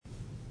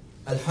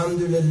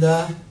الحمد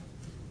لله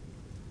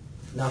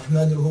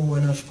نحمده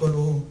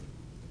ونشكره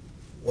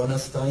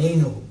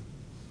ونستعينه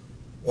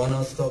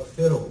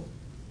ونستغفره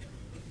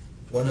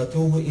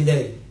ونتوب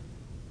إليه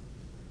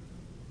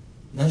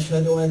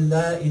نشهد أن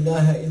لا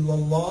إله إلا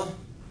الله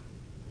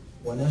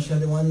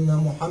ونشهد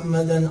أن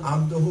محمدا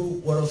عبده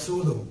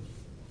ورسوله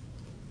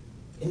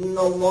إن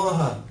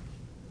الله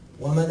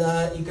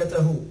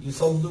وملائكته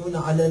يصلون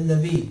على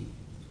النبي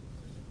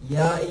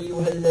يا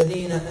أيها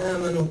الذين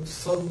آمنوا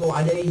صلوا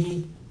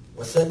عليه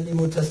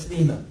وسلموا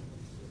تسليما.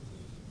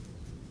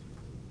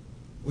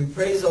 We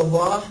praise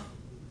Allah,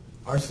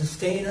 our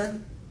sustainer,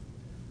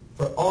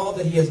 for all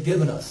that He has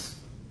given us,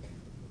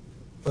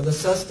 for the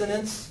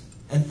sustenance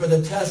and for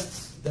the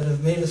tests that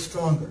have made us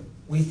stronger.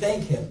 We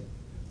thank Him.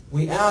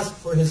 We ask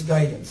for His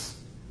guidance.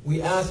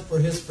 We ask for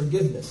His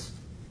forgiveness.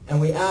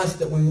 And we ask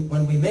that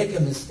when we make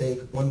a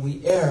mistake, when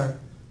we err,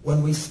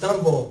 when we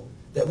stumble,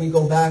 that we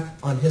go back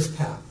on His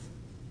path.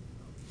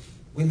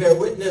 We bear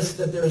witness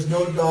that there is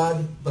no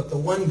God but the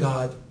one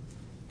God,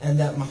 and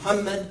that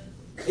Muhammad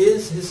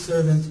is His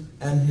servant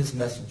and His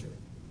messenger.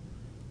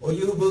 O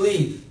you who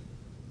believe,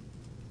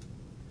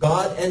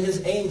 God and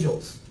His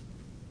angels,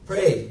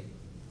 pray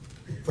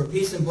for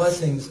peace and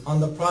blessings on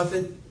the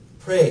Prophet.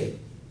 Pray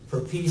for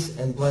peace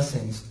and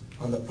blessings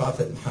on the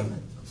Prophet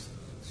Muhammad.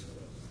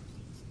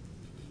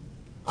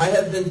 I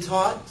have been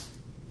taught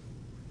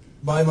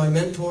by my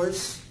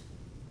mentors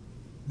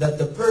that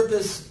the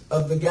purpose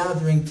of the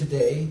gathering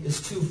today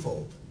is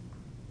twofold.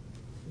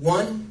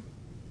 One,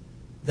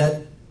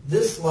 that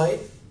this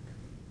life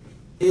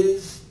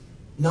is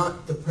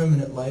not the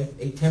permanent life,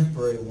 a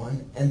temporary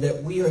one, and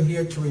that we are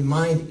here to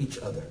remind each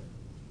other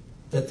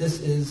that this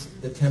is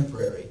the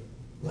temporary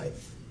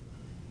life.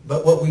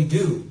 But what we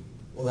do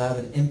will have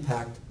an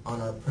impact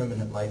on our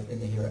permanent life in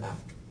the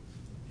hereafter.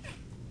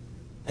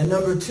 And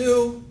number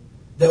two,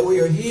 that we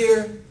are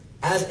here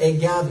as a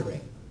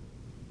gathering.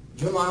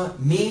 Jum'ah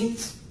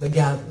means the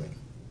gathering.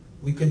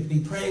 We could be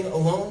praying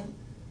alone,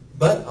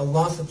 but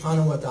Allah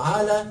subhanahu wa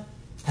ta'ala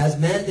has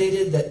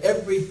mandated that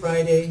every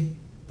Friday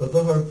the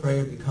Dhuhr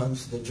prayer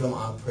becomes the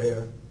Jum'ah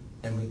prayer,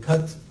 and we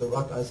cut the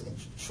rak'ahs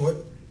short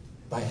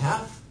by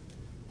half,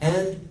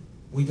 and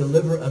we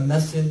deliver a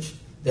message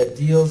that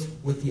deals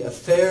with the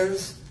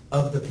affairs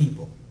of the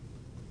people.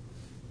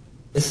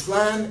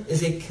 Islam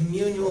is a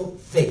communal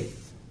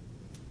faith.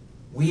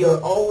 We are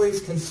always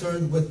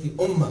concerned with the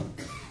ummah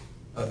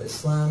of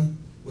Islam,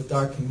 with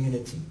our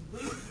community.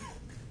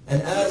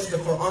 And as the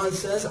Quran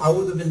says,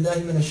 أعوذ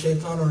بالله من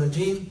الشيطان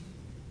الرجيم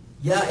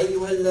يا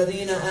أيها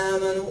الذين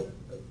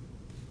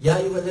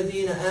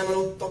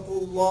آمنوا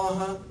اتقوا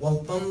الله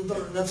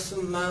ولتنظر نفس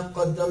ما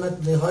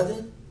قدمت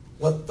لغد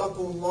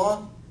واتقوا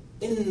الله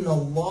إن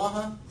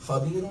الله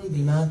خبير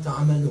بما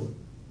تعملون.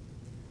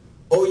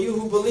 O you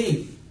who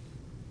believe,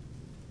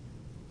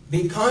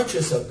 be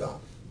conscious of God.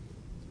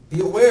 Be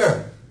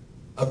aware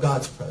of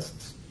God's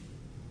presence.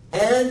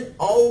 And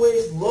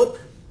always look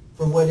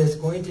for what is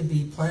going to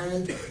be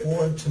planned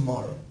for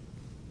tomorrow.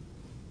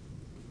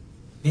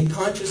 Be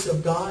conscious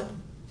of God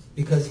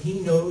because He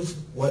knows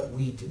what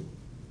we do.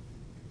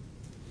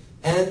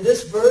 And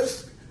this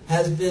verse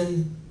has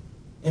been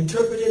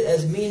interpreted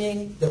as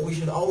meaning that we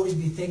should always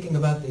be thinking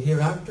about the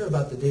hereafter,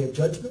 about the Day of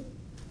Judgment.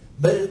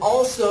 But it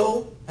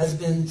also has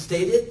been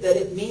stated that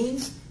it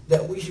means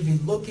that we should be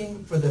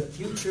looking for the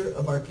future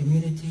of our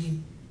community,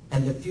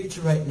 and the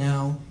future right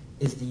now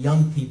is the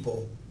young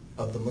people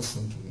of the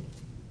Muslim community.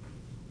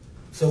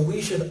 So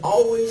we should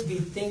always be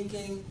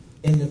thinking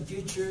in the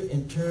future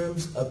in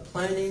terms of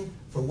planning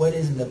for what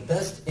is in the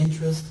best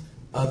interest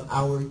of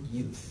our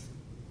youth.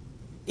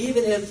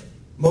 Even if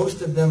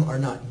most of them are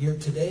not here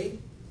today,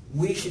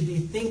 we should be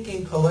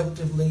thinking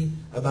collectively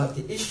about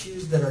the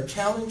issues that are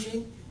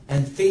challenging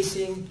and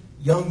facing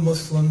young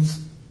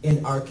Muslims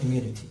in our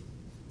community.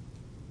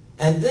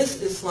 And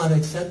this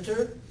Islamic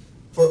Center,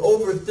 for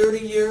over 30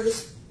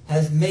 years,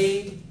 has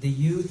made the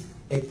youth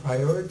a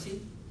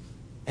priority.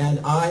 And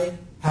I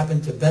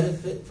happen to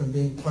benefit from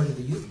being part of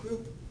the youth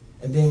group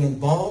and being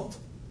involved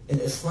in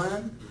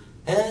Islam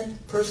and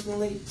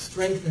personally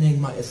strengthening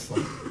my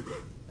Islam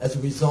as a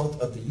result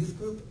of the youth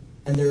group.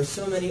 And there are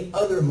so many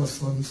other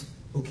Muslims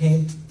who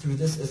came through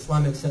this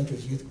Islamic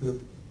Center's youth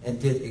group and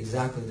did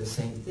exactly the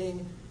same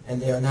thing,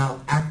 and they are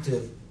now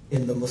active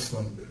in the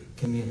Muslim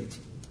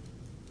community.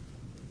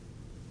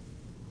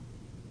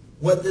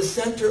 What the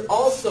center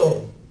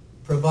also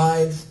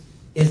provides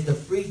is the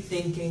free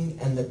thinking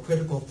and the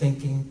critical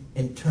thinking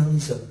in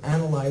terms of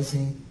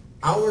analyzing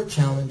our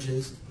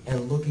challenges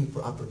and looking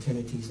for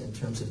opportunities in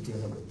terms of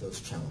dealing with those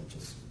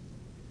challenges.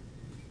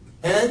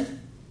 And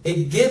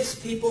it gives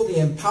people the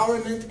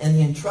empowerment and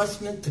the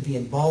entrustment to be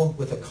involved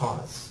with a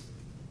cause.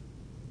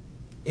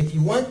 If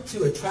you want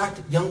to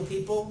attract young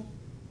people,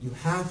 you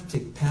have to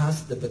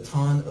pass the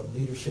baton of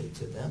leadership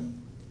to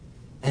them,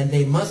 and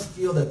they must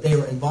feel that they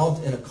are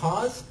involved in a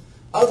cause.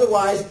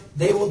 Otherwise,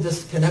 they will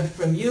disconnect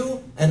from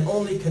you and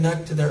only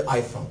connect to their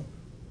iPhone.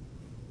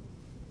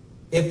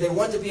 If they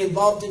want to be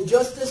involved in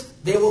justice,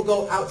 they will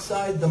go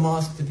outside the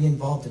mosque to be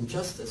involved in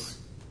justice.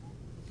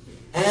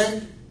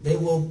 And they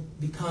will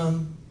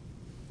become,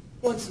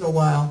 once in a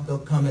while, they'll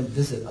come and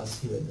visit us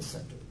here in the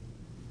center.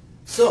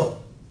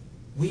 So,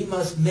 we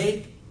must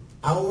make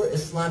our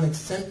Islamic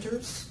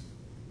centers,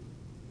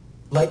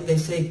 like they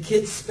say,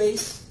 kids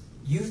space,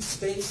 youth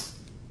space,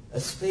 a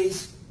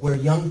space where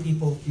young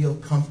people feel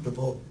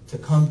comfortable to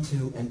come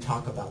to and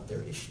talk about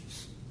their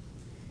issues.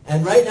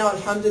 And right now,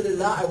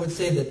 alhamdulillah, I would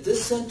say that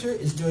this center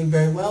is doing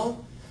very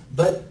well,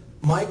 but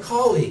my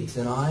colleagues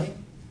and I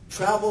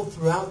travel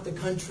throughout the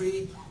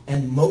country,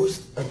 and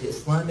most of the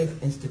Islamic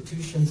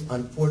institutions,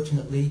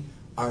 unfortunately,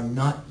 are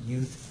not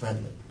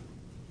youth-friendly.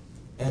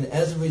 And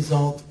as a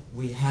result,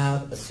 we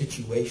have a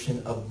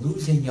situation of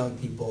losing young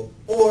people,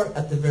 or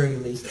at the very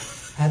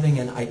least, having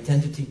an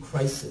identity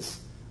crisis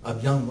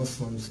of young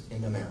Muslims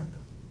in America.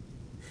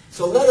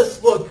 So let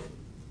us look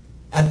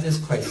at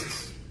this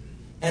crisis.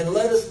 And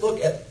let us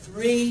look at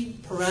 3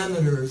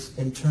 parameters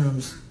in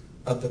terms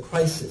of the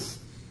crisis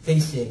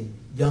facing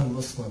young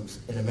Muslims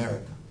in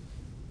America.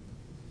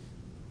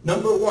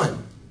 Number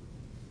 1,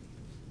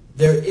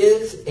 there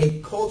is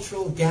a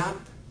cultural gap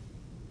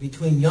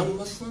between young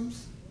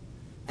Muslims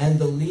and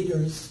the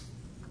leaders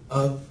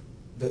of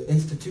the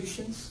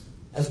institutions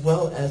as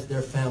well as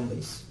their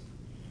families.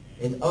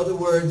 In other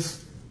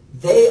words,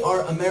 they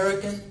are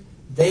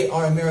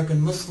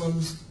American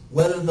Muslims.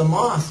 Whether the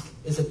mosque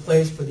is a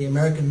place for the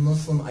American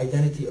Muslim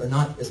identity or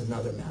not is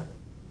another matter.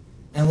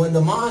 And when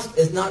the mosque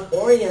is not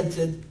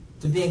oriented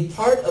to being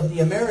part of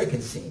the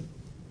American scene,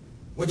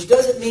 which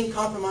doesn't mean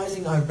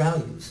compromising our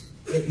values.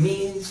 It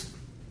means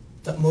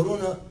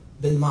تَأْمُرُونَ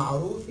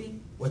بِالْمَعْرُوفِ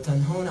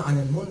وَتَنْهَوْنَ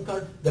عَنِ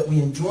الْمُنْكَرِ, that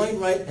we enjoin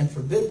right and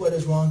forbid what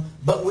is wrong,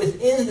 but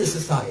within the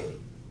society,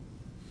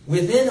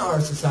 within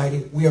our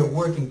society, we are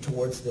working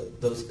towards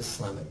those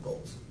Islamic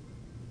goals.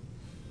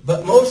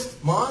 But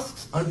most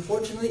mosques,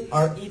 unfortunately,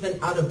 are even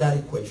out of that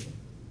equation.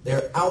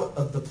 They're out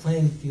of the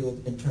playing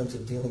field in terms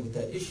of dealing with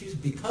that issues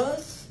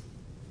because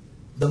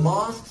the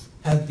mosques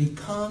have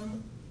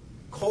become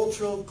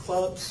cultural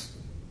clubs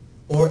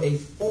or a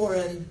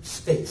foreign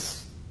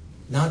space,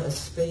 not a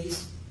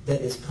space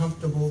that is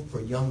comfortable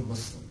for young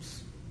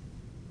Muslims.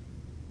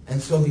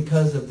 And so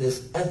because of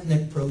this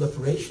ethnic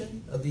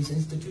proliferation of these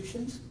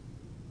institutions,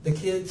 the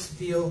kids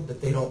feel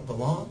that they don't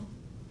belong,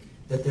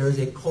 that there is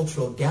a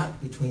cultural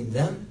gap between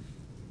them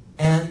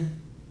and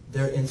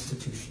their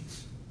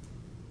institutions.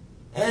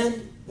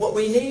 And what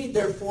we need,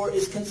 therefore,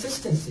 is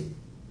consistency.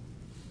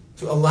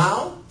 To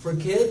allow for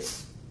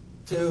kids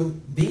to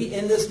be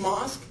in this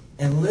mosque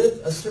and live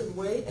a certain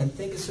way and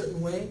think a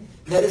certain way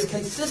that is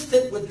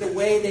consistent with the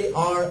way they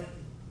are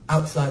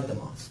outside the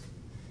mosque.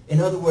 In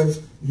other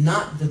words,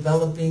 not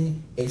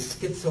developing a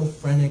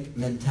schizophrenic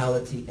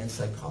mentality and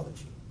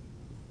psychology.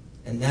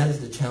 And that is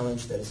the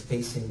challenge that is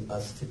facing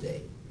us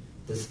today.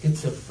 The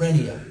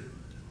schizophrenia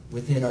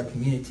within our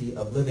community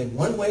of living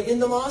one way in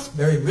the mosque,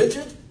 very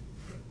rigid,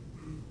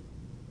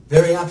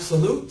 very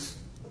absolute,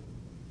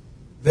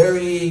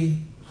 very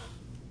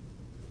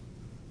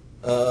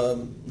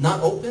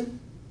not open,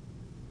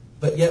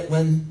 but yet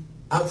when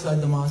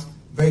outside the mosque,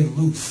 very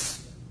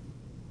loose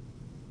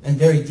and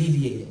very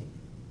deviating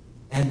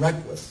and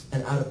reckless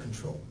and out of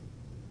control.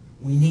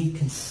 We need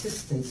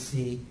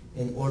consistency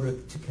in order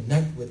to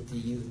connect with the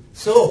youth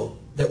so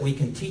that we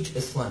can teach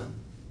Islam.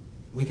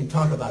 We can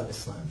talk about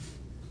Islam.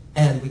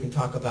 And we can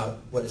talk about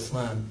what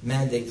Islam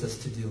mandates us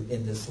to do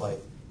in this life,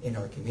 in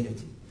our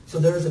community. So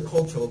there is a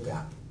cultural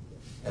gap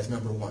as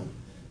number 1.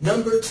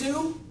 Number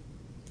 2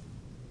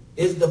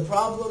 is the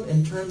problem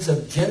in terms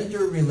of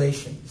gender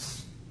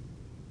relations.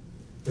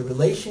 The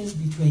relations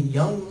between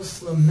young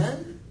Muslim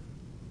men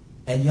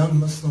and young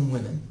Muslim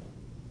women.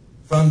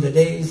 From the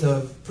days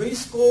of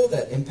preschool,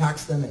 that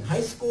impacts them in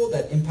high school,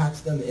 that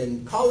impacts them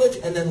in college,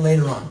 and then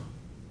later on.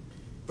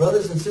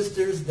 Brothers and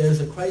sisters,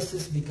 there's a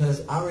crisis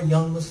because our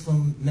young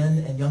Muslim men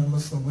and young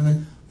Muslim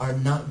women are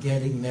not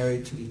getting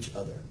married to each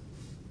other.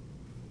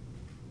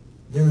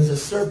 There is a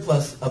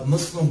surplus of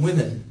Muslim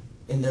women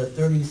in their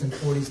 30s and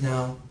 40s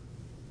now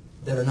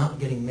that are not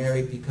getting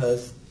married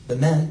because the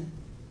men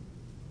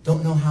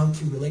don't know how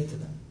to relate to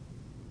them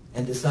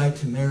and decide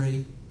to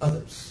marry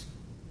others.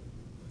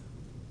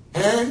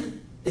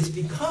 And it's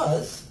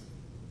because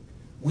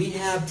we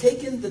have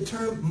taken the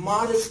term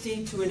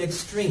modesty to an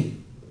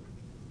extreme.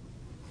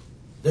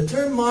 The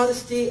term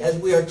modesty, as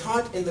we are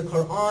taught in the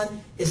Quran,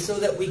 is so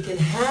that we can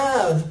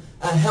have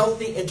a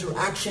healthy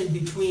interaction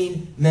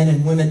between men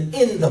and women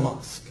in the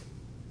mosque.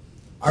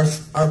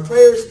 Our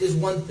prayers is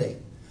one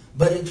thing,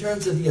 but in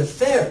terms of the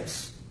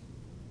affairs,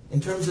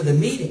 in terms of the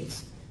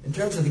meetings, in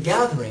terms of the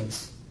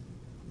gatherings,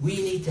 we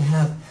need to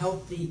have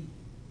healthy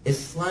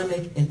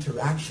Islamic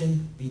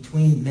interaction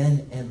between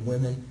men and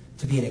women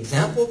to be an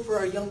example for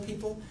our young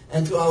people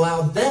and to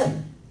allow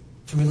them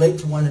to relate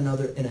to one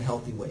another in a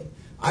healthy way.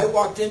 I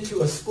walked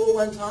into a school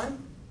one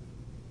time,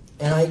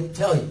 and I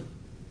tell you,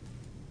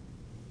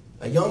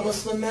 a young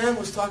Muslim man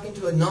was talking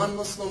to a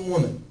non-Muslim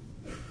woman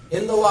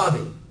in the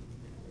lobby,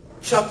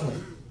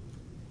 chuckling.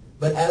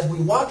 But as we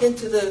walk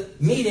into the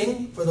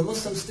meeting for the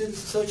Muslim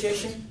Students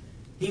Association,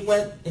 he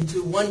went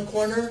into one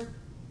corner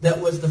that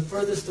was the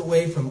furthest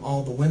away from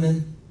all the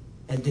women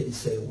and didn't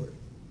say a word.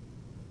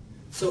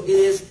 So it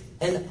is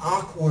an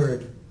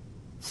awkward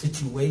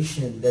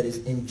situation that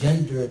is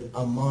engendered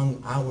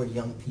among our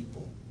young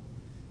people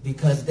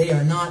because they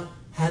are not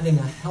having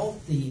a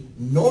healthy,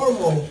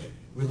 normal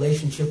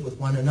relationship with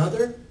one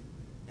another,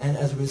 and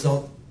as a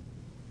result,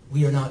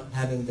 we are not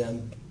having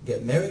them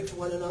get married to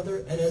one another,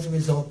 and as a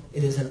result,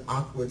 it is an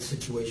awkward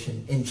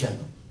situation in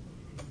general.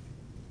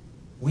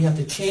 We have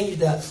to change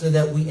that so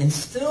that we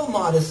instill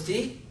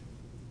modesty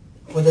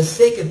for the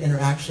sake of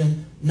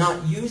interaction,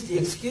 not use the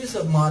excuse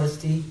of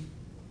modesty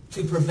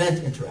to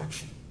prevent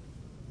interaction.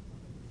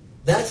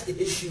 That's the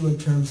issue in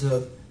terms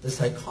of the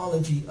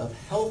psychology of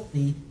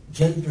healthy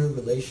gender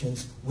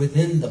relations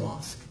within the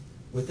mosque,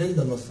 within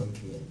the Muslim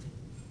community.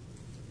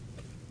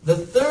 The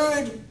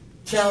third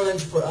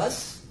challenge for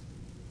us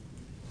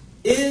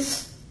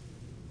is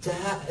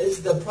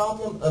the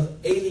problem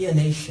of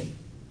alienation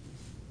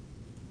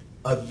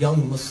of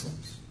young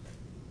Muslims.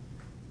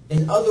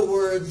 In other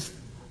words,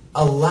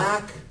 a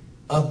lack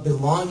of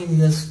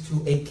belongingness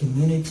to a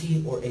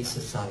community or a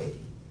society.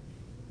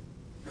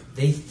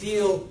 They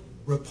feel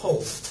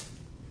repulsed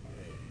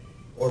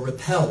or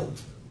repelled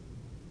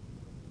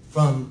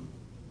from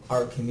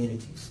our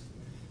communities.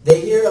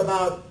 They hear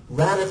about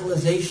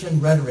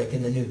radicalization rhetoric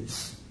in the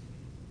news.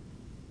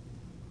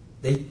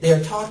 They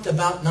are talked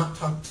about, not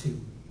talked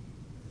to.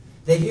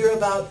 They hear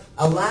about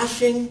a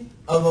lashing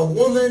of a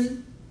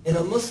woman in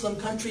a Muslim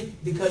country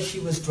because she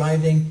was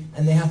driving,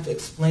 and they have to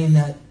explain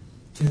that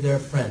to their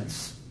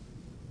friends.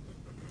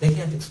 They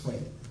can't explain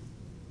it.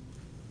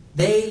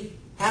 They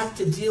have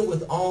to deal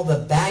with all the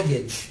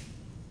baggage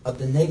of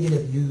the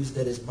negative news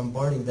that is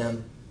bombarding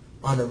them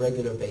on a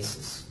regular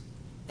basis.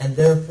 And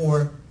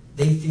therefore,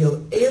 they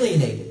feel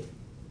alienated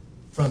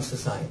from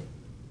society.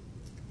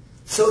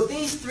 So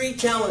these three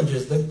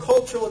challenges, the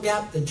cultural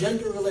gap, the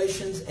gender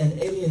relations, and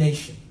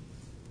alienation,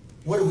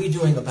 what are we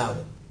doing about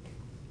it?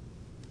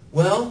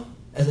 Well,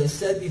 as I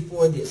said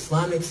before, the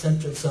Islamic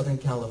Center of Southern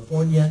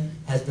California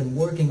has been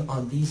working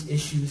on these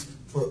issues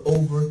for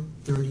over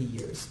 30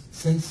 years,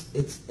 since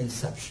its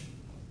inception.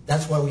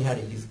 That's why we had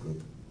a youth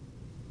group.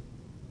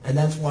 And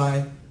that's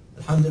why,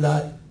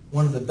 alhamdulillah,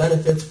 one of the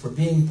benefits for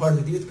being part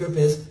of the youth group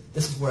is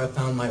this is where I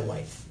found my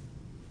wife.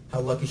 How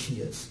lucky she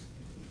is.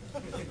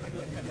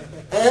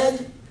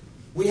 And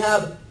we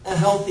have a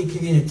healthy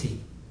community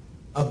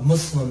of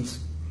Muslims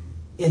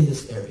in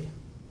this area.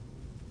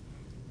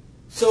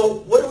 So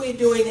what are we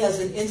doing as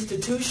an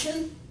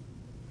institution?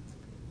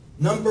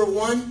 Number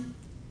one,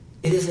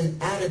 it is an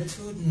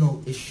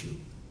attitudinal issue,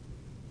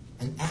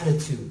 an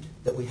attitude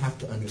that we have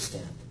to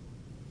understand.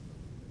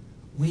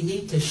 We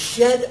need to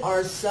shed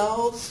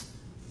ourselves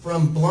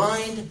from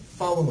blind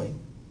following.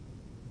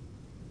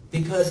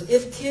 Because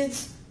if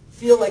kids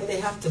feel like they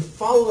have to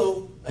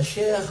follow a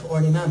sheikh or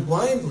an imam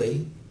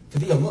blindly to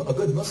be a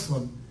good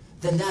Muslim,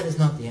 then that is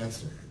not the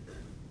answer.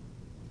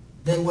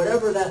 Then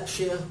whatever that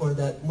sheikh or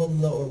that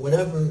mullah or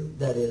whatever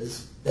that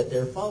is that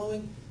they're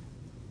following,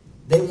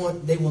 they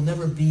will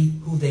never be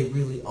who they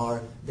really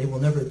are. They will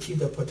never achieve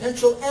their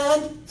potential,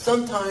 and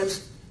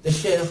sometimes the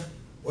sheikh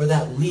or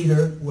that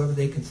leader, whoever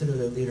they consider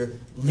their leader,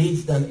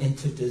 leads them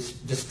into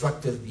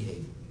destructive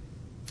behavior.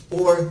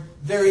 Or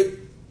very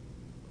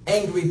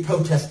angry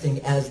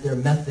protesting as their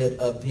method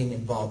of being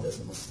involved as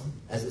a Muslim,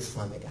 as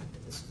Islamic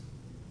activism.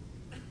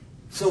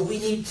 So we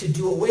need to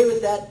do away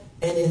with that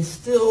and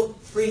instill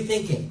free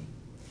thinking.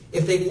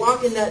 If they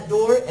walk in that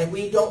door and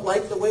we don't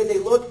like the way they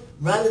look,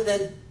 rather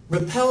than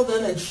repel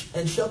them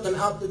and shove them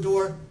out the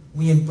door,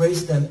 we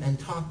embrace them and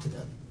talk to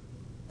them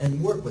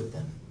and work with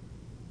them.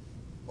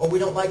 Or we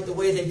don't like the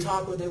way they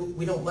talk, or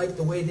we don't like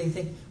the way they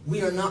think.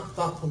 We are not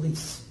thought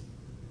police.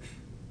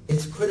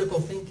 It's critical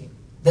thinking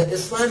that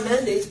Islam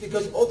mandates,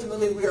 because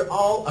ultimately we are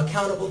all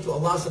accountable to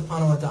Allah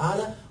subhanahu wa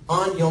ta'ala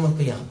on Yawm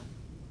al-Qiyamah.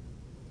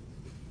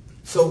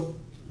 So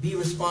be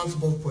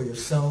responsible for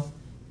yourself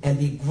and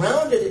be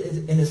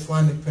grounded in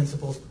Islamic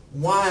principles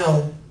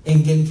while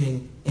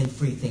engaging in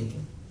free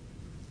thinking.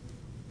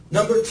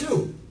 Number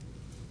two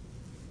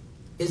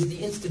is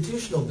the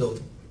institutional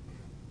building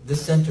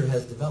this center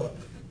has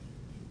developed.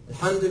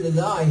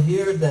 Alhamdulillah, I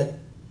hear that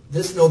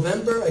this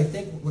November, I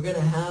think we're going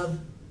to have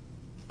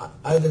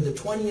either the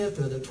 20th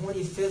or the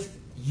 25th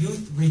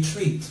youth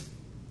retreat.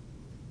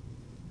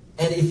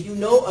 And if you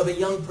know of a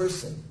young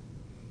person,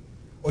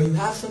 or you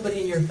have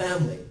somebody in your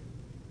family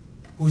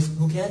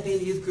who can't be in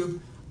the youth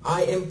group,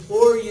 I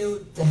implore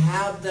you to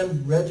have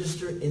them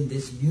register in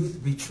this youth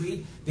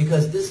retreat,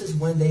 because this is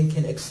when they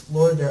can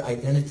explore their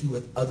identity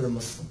with other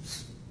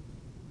Muslims.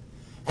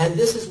 And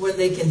this is when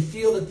they can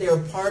feel that they are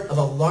part of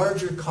a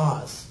larger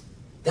cause.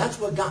 That's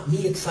what got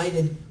me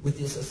excited with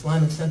this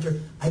Islamic Center.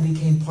 I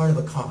became part of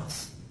a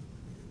cause.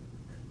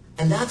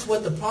 And that's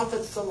what the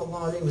Prophet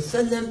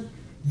ﷺ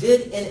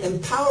did in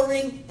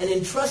empowering and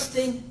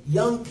entrusting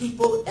young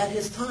people at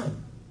his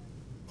time.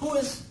 Who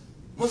is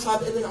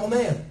Mus'ab ibn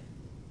Umair?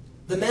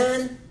 The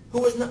man who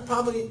was not,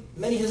 probably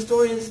many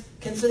historians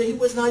consider he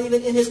was not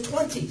even in his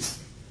 20s.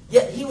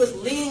 Yet he was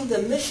leading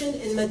the mission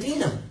in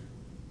Medina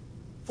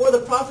for the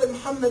Prophet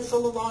Muhammad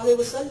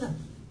ﷺ.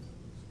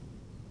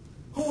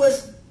 Who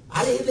was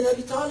Ali ibn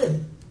Abi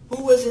Talib,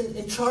 who was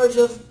in charge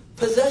of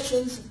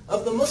possessions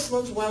of the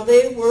Muslims while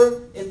they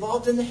were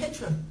involved in the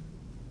Hijrah.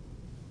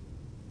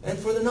 And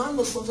for the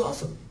non-Muslims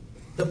also.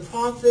 The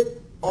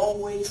Prophet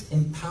always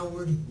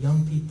empowered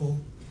young people,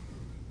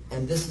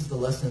 and this is the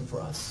lesson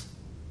for us.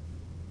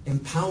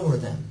 Empower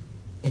them,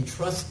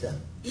 entrust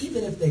them,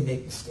 even if they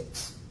make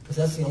mistakes, because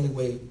that's the only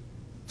way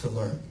to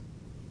learn.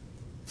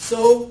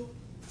 So,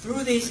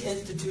 through these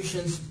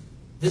institutions,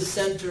 this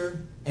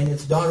center and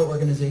its daughter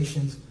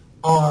organizations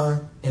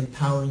are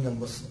empowering young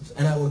Muslims.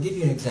 And I will give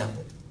you an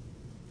example.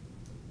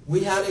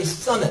 We had a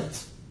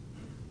summit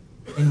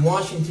in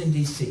Washington,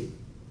 D.C.,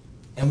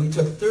 and we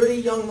took 30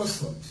 young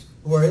Muslims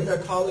who are in their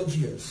college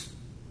years,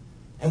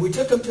 and we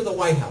took them to the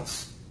White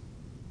House.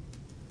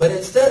 But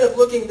instead of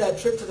looking at that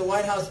trip to the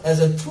White House as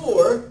a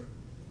tour,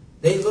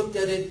 they looked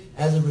at it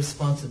as a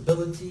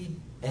responsibility,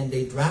 and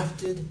they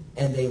drafted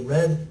and they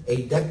read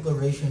a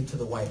declaration to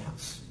the White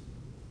House.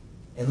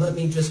 And let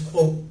me just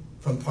quote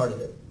from part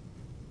of it.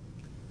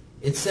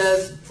 It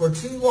says, "For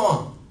too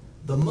long,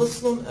 the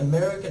Muslim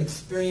American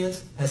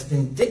experience has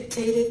been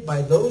dictated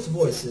by those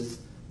voices,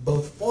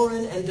 both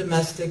foreign and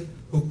domestic,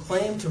 who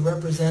claim to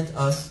represent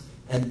us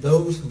and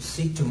those who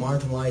seek to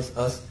marginalize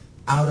us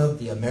out of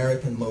the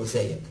American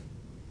mosaic.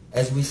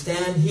 As we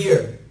stand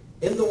here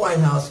in the White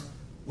House,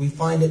 we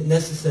find it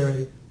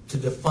necessary to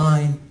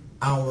define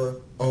our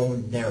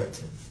own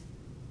narrative."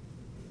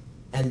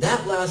 And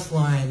that last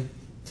line,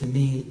 to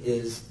me,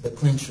 is the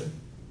clincher.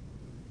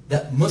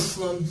 That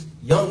Muslims,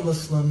 young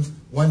Muslims,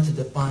 want to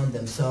define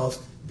themselves.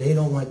 They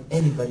don't want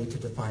anybody to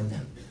define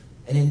them.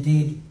 And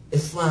indeed,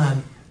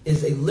 Islam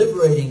is a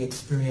liberating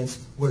experience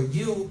where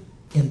you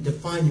can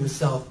define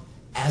yourself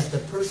as the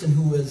person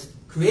who was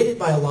created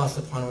by Allah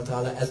subhanahu wa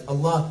ta'ala, as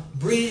Allah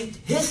breathed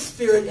His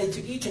spirit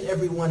into each and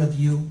every one of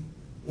you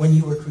when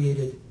you were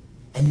created,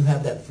 and you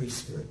have that free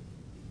spirit.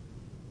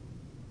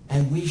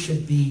 And we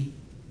should be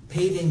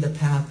paving the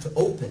path to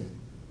open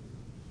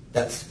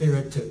that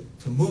spirit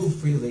to move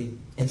freely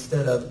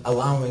instead of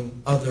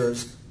allowing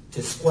others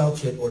to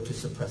squelch it or to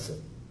suppress it.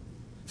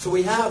 So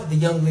we have the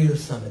Young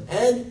Leaders Summit.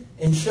 And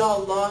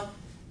inshallah,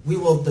 we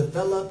will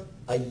develop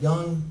a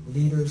Young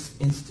Leaders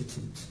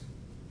Institute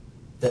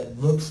that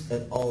looks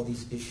at all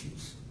these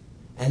issues.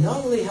 And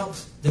not only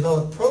helps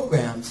develop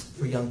programs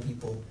for young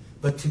people,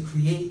 but to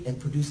create and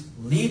produce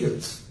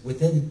leaders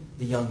within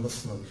the young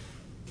Muslim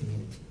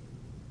community.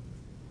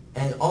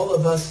 And all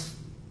of us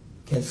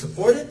can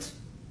support it,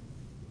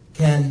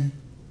 can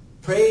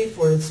pray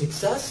for its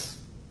success,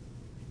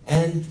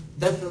 and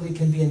definitely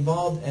can be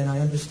involved. And I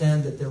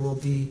understand that there will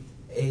be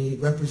a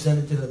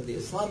representative of the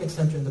Islamic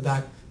Center in the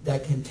back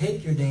that can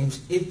take your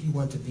names if you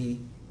want to be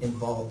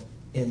involved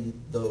in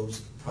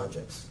those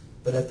projects.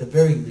 But at the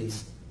very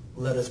least,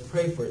 let us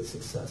pray for its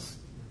success,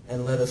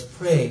 and let us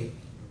pray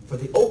for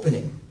the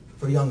opening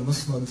for young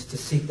Muslims to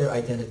seek their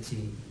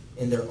identity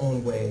in their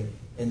own way,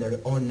 in their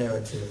own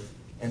narrative,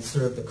 and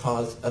serve the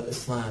cause of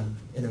Islam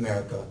in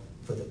America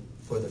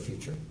for the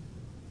future.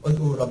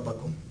 Ud'u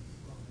Rabbakum.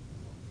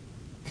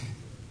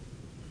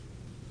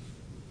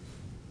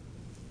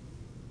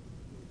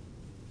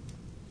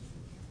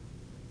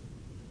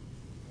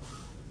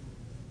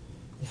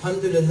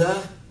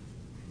 Alhamdulillah,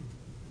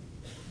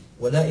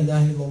 wa la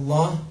ilaha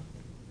illallah,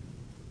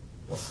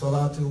 wa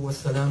salatu wa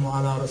salamu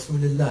ala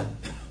rasulillah.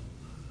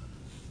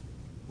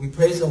 We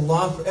praise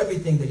Allah for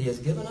everything that He has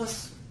given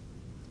us,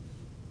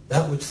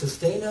 that which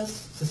sustains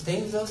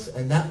us,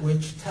 and that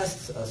which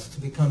tests us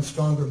to become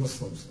stronger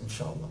Muslims,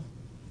 inshallah.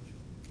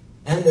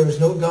 And there is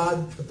no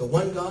God but the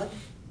one God,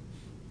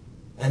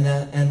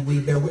 and we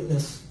bear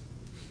witness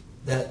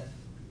that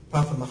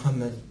Prophet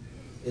Muhammad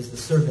is the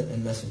servant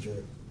and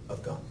messenger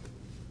of God.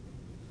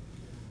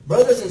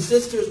 Brothers and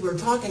sisters, we're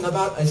talking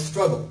about a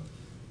struggle.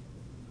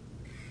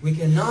 We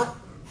cannot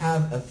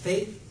have a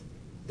faith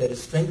that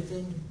is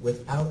strengthened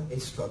without a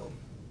struggle.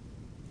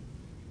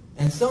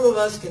 And some of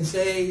us can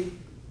say,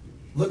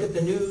 look at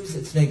the news,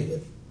 it's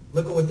negative.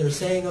 Look at what they're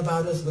saying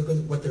about us, look at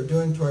what they're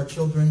doing to our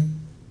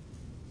children.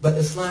 But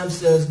Islam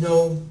says,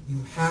 no,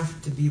 you have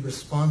to be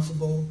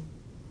responsible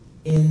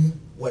in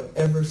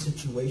whatever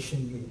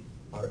situation you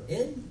are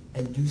in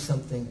and do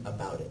something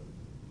about it.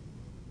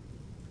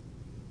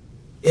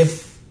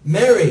 If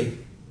Mary,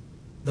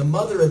 the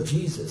mother of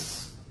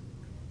Jesus,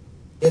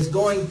 is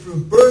going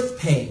through birth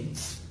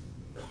pains,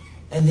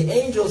 and the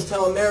angels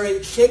tell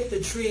Mary, shake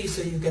the tree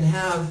so you can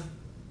have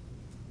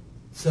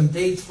some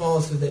dates fall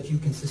so that you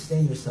can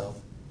sustain yourself.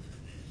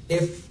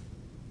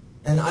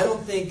 And I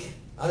don't think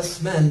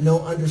us men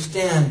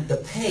understand the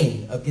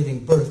pain of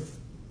giving birth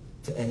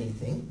to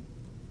anything.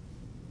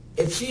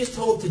 If she is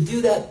told to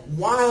do that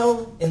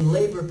while in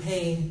labor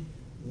pain,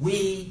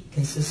 we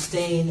can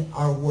sustain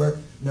our work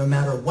no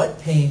matter what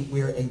pain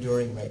we are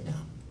enduring right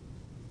now.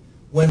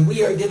 When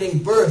we are giving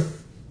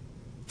birth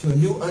to a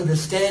new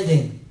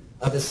understanding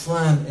of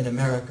Islam in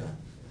America,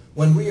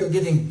 when we are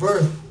giving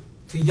birth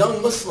to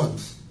young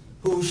Muslims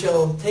who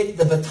shall take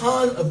the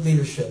baton of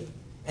leadership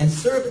and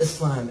serve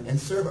Islam and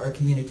serve our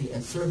community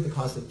and serve the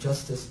cause of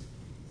justice,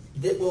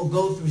 that will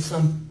go through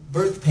some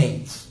birth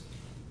pains.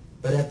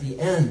 But at the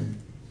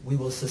end, we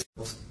will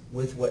sustain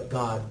with what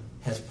God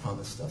has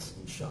promised us,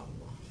 inshallah.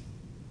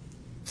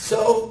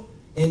 So,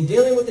 in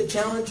dealing with the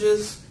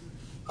challenges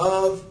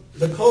of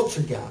the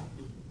culture gap,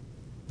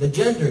 the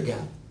gender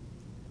gap,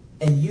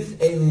 and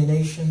youth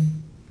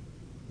alienation,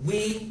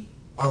 we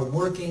are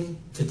working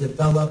to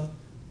develop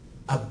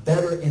a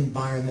better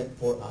environment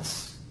for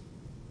us.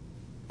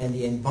 And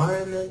the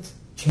environment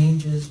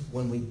changes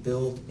when we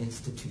build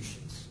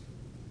institutions.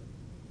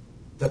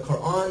 The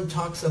Quran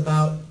talks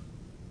about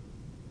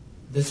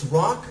this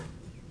rock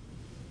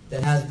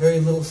that has very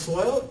little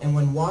soil, and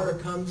when water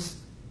comes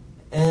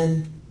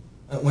and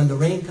when the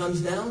rain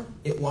comes down,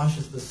 it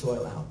washes the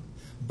soil out.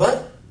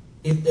 But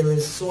if there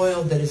is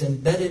soil that is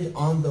embedded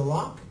on the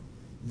rock,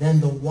 then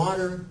the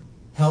water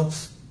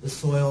helps the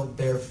soil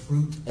bear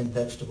fruit and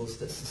vegetables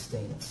that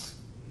sustain us.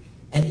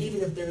 And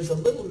even if there is a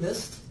little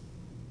mist,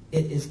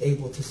 it is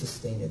able to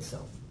sustain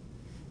itself.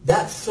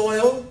 That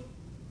soil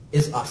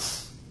is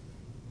us.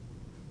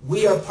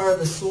 We are part of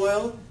the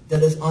soil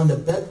that is on the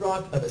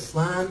bedrock of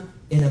Islam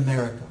in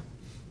America.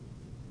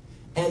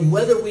 And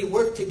whether we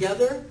work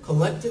together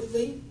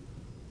collectively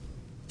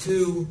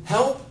to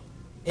help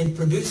in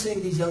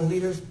producing these young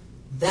leaders,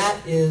 that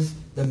is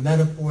the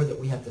metaphor that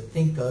we have to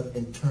think of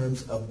in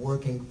terms of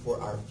working for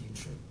our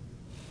future.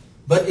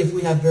 But if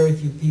we have very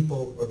few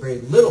people or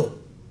very little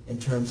in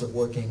terms of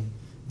working,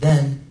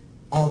 then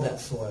all that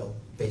soil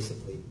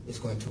basically is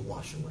going to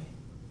wash away.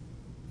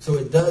 So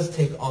it does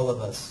take all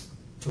of us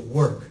to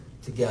work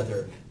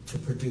together to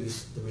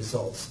produce the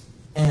results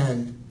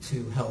and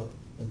to help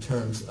in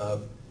terms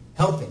of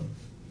helping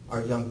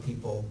our young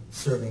people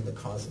serving the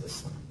cause of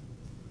Islam.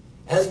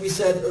 As we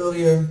said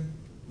earlier,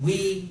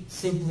 we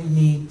simply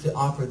need to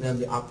offer them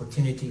the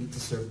opportunity to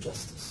serve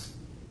justice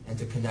and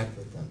to connect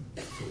with them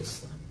to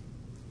Islam.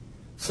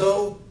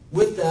 So,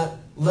 with that,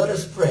 let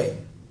us pray.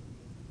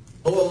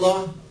 O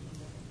Allah,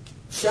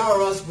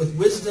 shower us with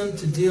wisdom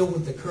to deal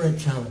with the current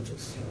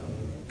challenges.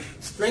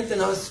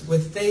 Strengthen us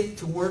with faith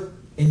to work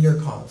in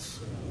your cause.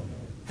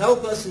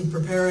 Help us in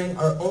preparing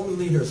our own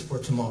leaders for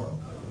tomorrow.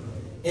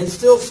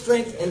 Instill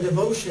strength and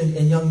devotion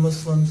in young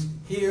Muslims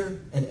here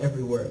and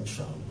everywhere,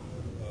 inshallah.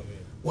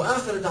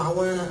 وآخر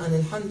دعوانا أن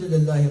الحمد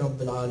لله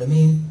رب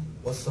العالمين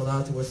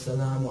والصلاة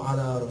والسلام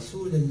على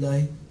رسول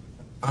الله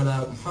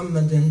على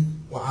محمد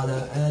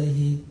وعلى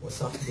آله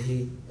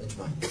وصحبه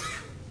أجمعين.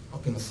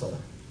 أقم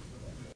الصلاة.